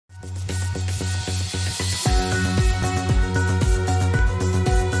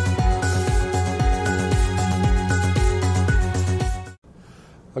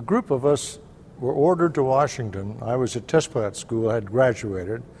a group of us were ordered to Washington. I was at test pilot school. I had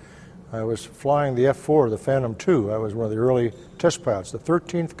graduated. I was flying the F-4, the Phantom II. I was one of the early test pilots, the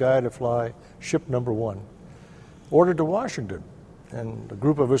 13th guy to fly ship number 1. Ordered to Washington. And a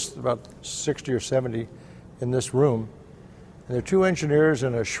group of us, about 60 or 70 in this room. And there were 2 engineers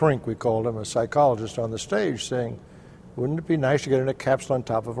and a shrink, we called him, a psychologist on the stage saying, wouldn't it be nice to get in a capsule on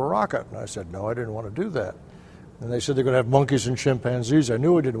top of a rocket? And I said, no, I didn't want to do that. And they said they're going to have monkeys and chimpanzees. I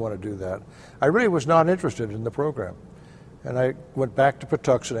knew I didn't want to do that. I really was not interested in the program. And I went back to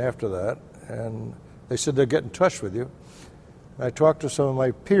Patuxent after that, and they said they'd get in touch with you. And I talked to some of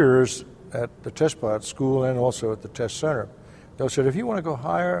my peers at the test pilot school and also at the test center. They said, if you want to go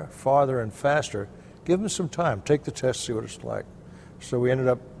higher, farther, and faster, give them some time. Take the test, see what it's like. So we ended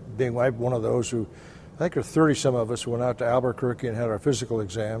up being one of those who, I think there were 30-some of us who went out to Albuquerque and had our physical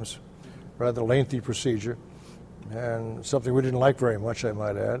exams, rather lengthy procedure, and something we didn't like very much, I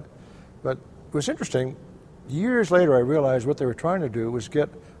might add. But it was interesting. Years later, I realized what they were trying to do was get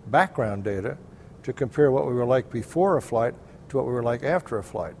background data to compare what we were like before a flight to what we were like after a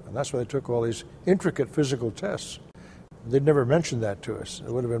flight. And that's why they took all these intricate physical tests. They'd never mentioned that to us.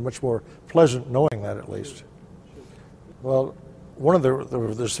 It would have been much more pleasant knowing that, at least. Well, one of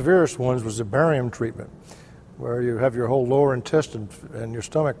the severest ones was the barium treatment, where you have your whole lower intestine and your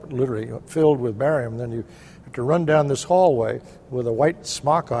stomach literally filled with barium. Then you have to run down this hallway with a white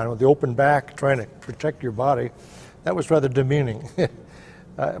smock on, with the open back, trying to protect your body. That was rather demeaning.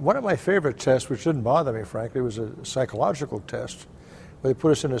 One of my favorite tests, which didn't bother me, frankly, was a psychological test, where they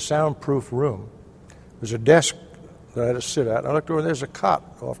put us in a soundproof room. There's a desk that I had to sit at. I looked over, and there's a cot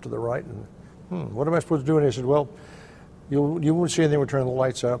off to the right. And, what am I supposed to do? And he said, well, you won't see anything. We'll turn the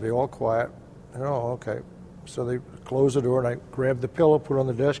lights out. Be all quiet. And, oh, okay. So they closed the door, and I grabbed the pillow, put it on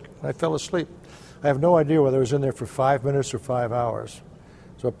the desk, and I fell asleep. I have no idea whether I was in there for 5 minutes or 5 hours.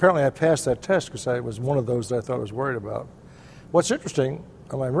 So apparently I passed that test because I was one of those that I thought I was worried about. What's interesting,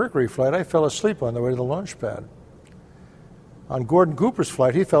 on my Mercury flight, I fell asleep on the way to the launch pad. On Gordon Cooper's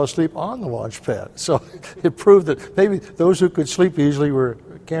flight, he fell asleep on the launch pad. So it proved that maybe those who could sleep easily were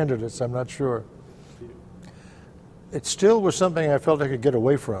candidates. I'm not sure. It still was something I felt I could get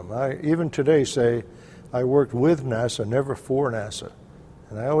away from. I even today say I worked with NASA, never for NASA.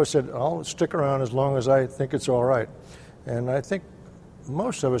 And I always said, I'll stick around as long as I think it's all right. And I think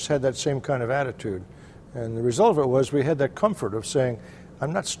most of us had that same kind of attitude. And the result of it was we had that comfort of saying,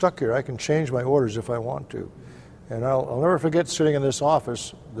 I'm not stuck here. I can change my orders if I want to. And I'll never forget sitting in this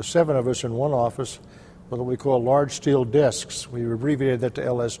office, the 7 of us in one office, with what we call large steel desks. We abbreviated that to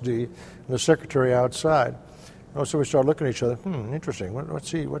LSD, and the secretary outside. And so we started looking at each other. Interesting.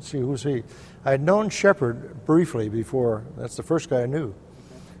 What's he? Who's he? I had known Shepard briefly before. That's the first guy I knew.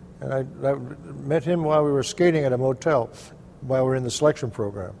 And I met him while we were skating at a motel, while we were in the selection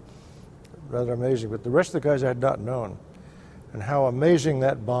program. Rather amazing. But the rest of the guys I had not known. And how amazing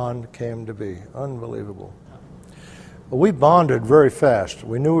that bond came to be. Unbelievable. Well, we bonded very fast.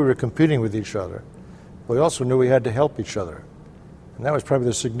 We knew we were competing with each other. But we also knew we had to help each other. And that was probably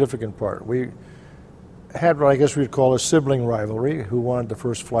the significant part. We had what I guess we'd call a sibling rivalry, who wanted the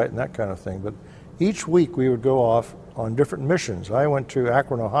first flight and that kind of thing. But each week we would go off on different missions. I went to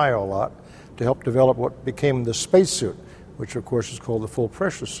Akron, Ohio a lot to help develop what became the spacesuit, which of course is called the full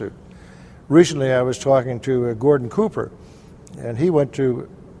pressure suit. Recently I was talking to Gordon Cooper, and he went to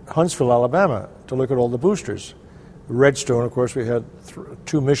Huntsville, Alabama to look at all the boosters. Redstone, of course, we had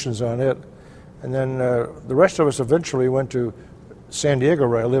 2 missions on it. And then the rest of us eventually went to San Diego,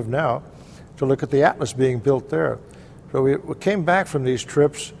 where I live now, to look at the Atlas being built there. So we came back from these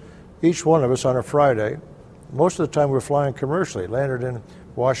trips, each one of us on a Friday. Most of the time we were flying commercially, landed in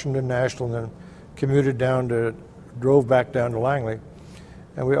Washington National and then drove back down to Langley.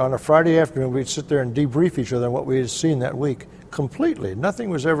 And on a Friday afternoon, we'd sit there and debrief each other on what we had seen that week completely. Nothing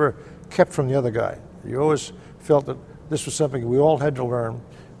was ever kept from the other guy. You always felt that this was something we all had to learn.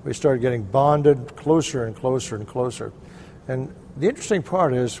 We started getting bonded closer and closer and closer. And the interesting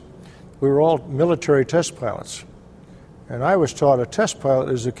part is we were all military test pilots. And I was taught a test pilot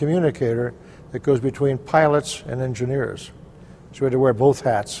is a communicator that goes between pilots and engineers. So we had to wear both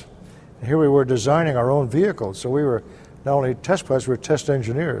hats. And here we were designing our own vehicles. So we were not only test pilots, we were test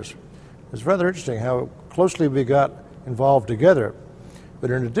engineers. It was rather interesting how closely we got involved together.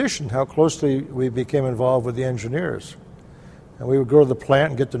 But in addition, how closely we became involved with the engineers. And we would go to the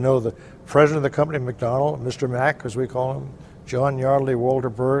plant and get to know the president of the company, McDonald, Mr. Mack, as we call him, John Yardley, Walter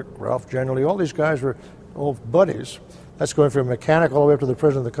Burke, Ralph Generally. All these guys were old buddies. That's going from mechanic all the way up to the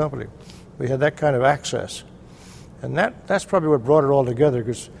president of the company. We had that kind of access. And that's probably what brought it all together,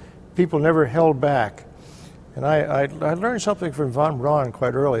 because people never held back. And I learned something from von Braun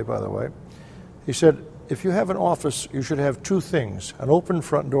quite early, by the way. He said, if you have an office, you should have two things: an open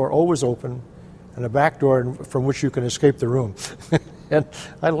front door, always open, and a back door from which you can escape the room. And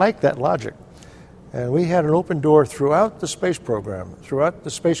I like that logic. And we had an open door throughout the space program, throughout the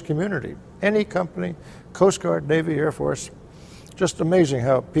space community. Any company, Coast Guard, Navy, Air Force, just amazing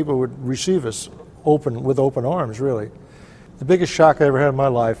how people would receive us with open arms, really. The biggest shock I ever had in my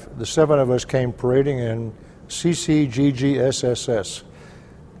life, the 7 of us came parading in CCGGSSS,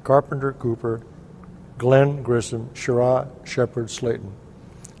 Carpenter, Cooper, Glenn, Grissom, Schirra, Shepard, Slayton.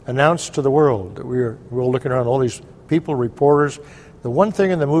 Announced to the world that we were looking around, all these people, reporters. The one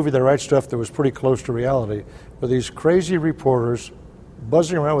thing in the movie, The Right Stuff, that was pretty close to reality were these crazy reporters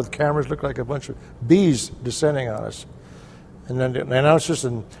buzzing around with cameras, looked like a bunch of bees descending on us. And then they announced this,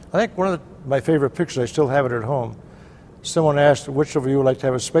 and I think one of my favorite pictures, I still have it at home, someone asked, which of you would like to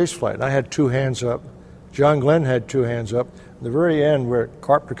have a space flight? And I had 2 hands up. John Glenn had 2 hands up. At the very end, where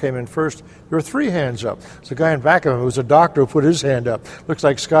Carpenter came in first, there were 3 hands up. There's a guy in back of him who was a doctor who put his hand up. Looks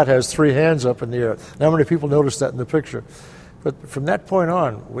like Scott has 3 hands up in the air. Not many people noticed that in the picture. But from that point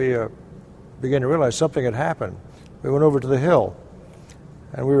on, we began to realize something had happened. We went over to the Hill,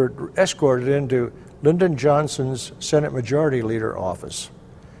 and we were escorted into Lyndon Johnson's Senate Majority Leader office.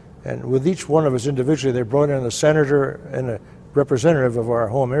 And with each one of us individually, they brought in a senator and a representative of our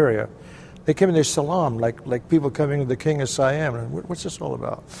home area. They came and they salaamed like people coming to the King of Siam. And what's this all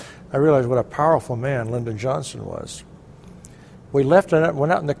about? I realized what a powerful man Lyndon Johnson was. We left and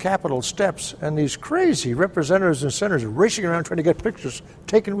went out in the Capitol steps, and these crazy representatives and senators racing around trying to get pictures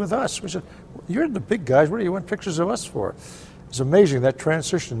taken with us. We said, you're the big guys, what do you want pictures of us for? It's amazing, that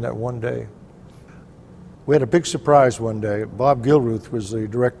transition that one day. We had a big surprise one day. Bob Gilruth was the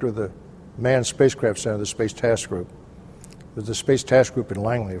director of the Manned Spacecraft Center, the Space Task Group. It was the Space Task Group in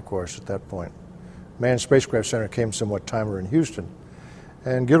Langley, of course, at that point. Manned Spacecraft Center came somewhat timer in Houston.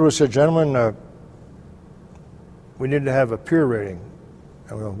 And Gilruth said, gentlemen, we need to have a peer rating. I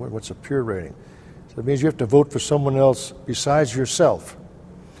don't know, what's a peer rating? So it means you have to vote for someone else besides yourself.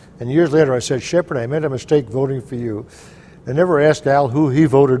 And years later I said, Shepard, I made a mistake voting for you. I never asked Al who he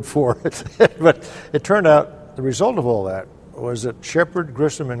voted for. But it turned out the result of all that was that Shepard,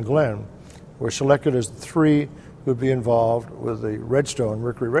 Grissom, and Glenn were selected as the 3 who would be involved with the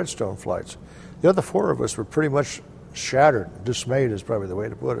Mercury Redstone flights. The other 4 of us were pretty much shattered, dismayed is probably the way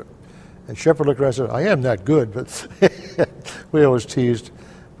to put it. And Shepard looked around and said, I am that good, but we always teased.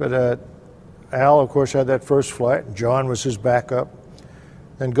 But Al, of course, had that first flight, and John was his backup.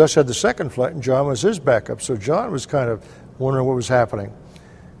 Then Gus had the second flight, and John was his backup. So John was kind of wondering what was happening.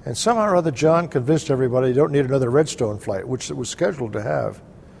 And somehow or other, John convinced everybody you don't need another Redstone flight, which it was scheduled to have.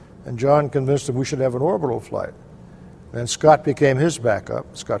 And John convinced them we should have an orbital flight. And Scott became his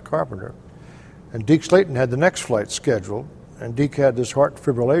backup, Scott Carpenter. And Deke Slayton had the next flight scheduled, and Deke had this heart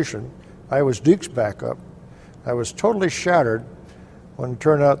fibrillation. I was Deke's backup. I was totally shattered when it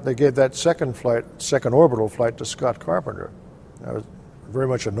turned out they gave that second orbital flight to Scott Carpenter. I was very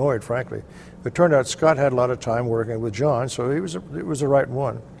much annoyed, frankly. It turned out Scott had a lot of time working with John, so it was the right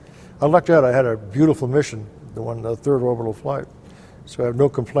one. I lucked out. I had a beautiful mission, the third orbital flight, so I have no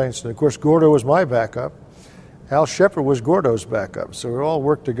complaints. And of course, Gordo was my backup. Al Shepard was Gordo's backup, so we all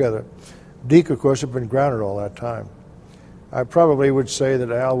worked together. Deke, of course, had been grounded all that time. I probably would say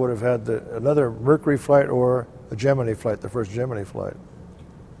that Al would have had another Mercury flight or a Gemini flight, the first Gemini flight.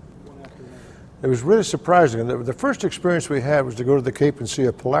 It was really surprising. The first experience we had was to go to the Cape and see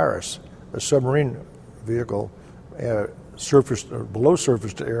a Polaris, a submarine vehicle, below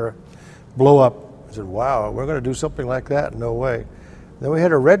surface to air, blow up. I said, wow, we're going to do something like that? No way. Then we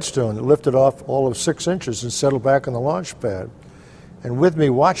had a Redstone that lifted off all of 6 inches and settled back on the launch pad. And with me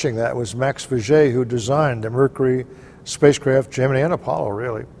watching that was Max Vauget, who designed the Mercury spacecraft, Gemini and Apollo,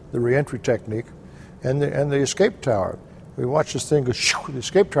 really, the reentry technique, and the escape tower. We watched this thing go shoo, the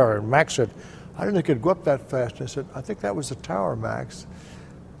escape tower, and Max said, I didn't think it'd go up that fast. And I said, I think that was the tower, Max.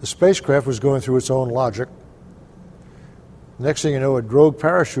 The spacecraft was going through its own logic. Next thing you know, a drogue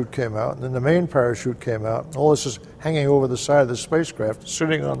parachute came out, and then the main parachute came out. All this is hanging over the side of the spacecraft,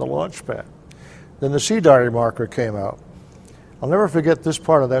 sitting on the launch pad. Then the sea diary marker came out. I'll never forget this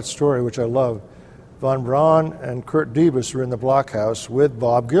part of that story, which I love. Von Braun and Kurt Debus were in the blockhouse with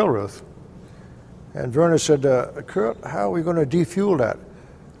Bob Gilruth. And Werner said, Kurt, how are we going to defuel that?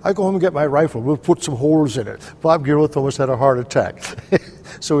 I go home and get my rifle. We'll put some holes in it. Bob Gilruth almost had a heart attack.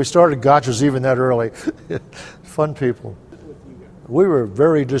 So we started gotchas even that early. Fun people. We were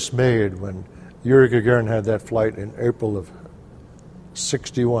very dismayed when Yuri Gagarin had that flight in April of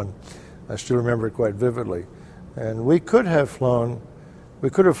 '61. I still remember it quite vividly. And we could have flown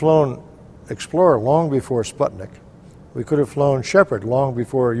Explorer long before Sputnik. We could have flown Shepard long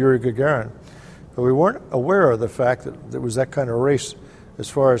before Yuri Gagarin. But we weren't aware of the fact that there was that kind of race as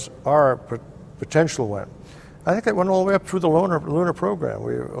far as our potential went. I think that went all the way up through the lunar program.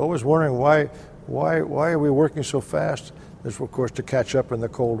 We were always wondering why are we working so fast? This, of course, to catch up in the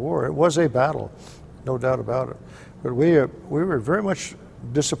Cold War. It was a battle, no doubt about it. But we were very much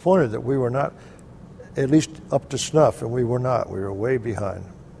disappointed that we were not at least up to snuff, and we were not. We were way behind.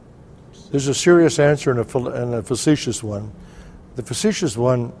 There's a serious answer and a facetious one. The facetious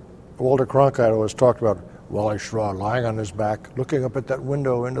one, Walter Cronkite always talked about Wally Schirra lying on his back, looking up at that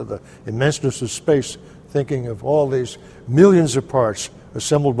window into the immenseness of space, thinking of all these millions of parts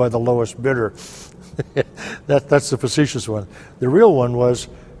assembled by the lowest bidder. That's the facetious one. The real one was,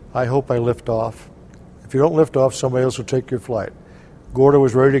 I hope I lift off. If you don't lift off, somebody else will take your flight. Gorda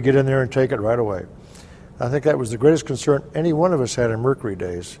was ready to get in there and take it right away. I think that was the greatest concern any one of us had in Mercury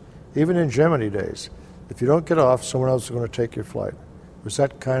days, even in Gemini days. If you don't get off, someone else is going to take your flight. It was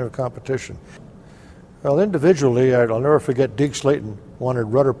that kind of competition. Well, individually, I'll never forget Deke Slayton wanted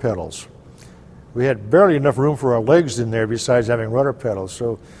rudder pedals. We had barely enough room for our legs in there besides having rudder pedals,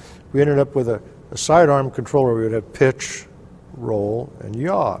 so we ended up with a sidearm controller. We would have pitch, roll, and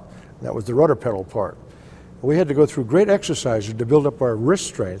yaw. And that was the rudder pedal part. We had to go through great exercises to build up our wrist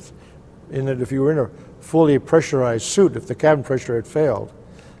strength, in that if you were in a fully pressurized suit, if the cabin pressure had failed,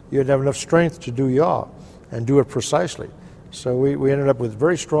 you'd have enough strength to do yaw and do it precisely. So we ended up with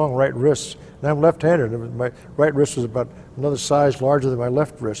very strong right wrists. And I'm left-handed, and my right wrist was about another size larger than my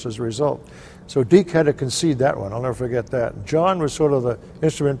left wrist as a result. So Deke had to concede that one. I'll never forget that. John was sort of the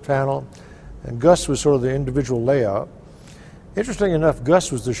instrument panel, and Gus was sort of the individual layout. Interesting enough,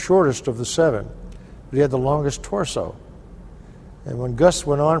 Gus was the shortest of the seven, but he had the longest torso. And when Gus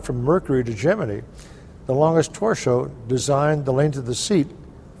went on from Mercury to Gemini, the longest torso designed the length of the seat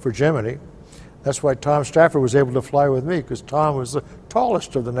for Gemini. That's why Tom Stafford was able to fly with me, because Tom was the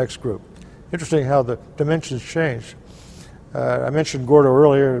tallest of the next group. Interesting how the dimensions changed. I mentioned Gordo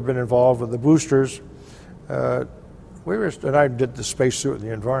earlier, had been involved with the boosters. And I did the spacesuit and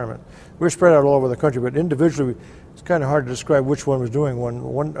the environment. We were spread out all over the country, but individually, it's kind of hard to describe which one was doing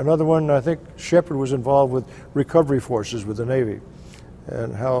one. Another one, I think Shepard was involved with recovery forces with the Navy,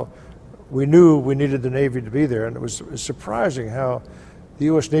 and how we knew we needed the Navy to be there, and it was surprising how the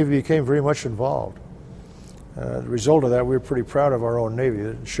U.S. Navy became very much involved. The result of that, we were pretty proud of our own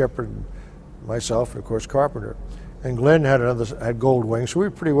Navy. Shepard, myself, and of course Carpenter. And Glenn had gold wings, so we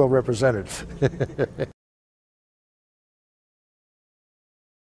were pretty well represented.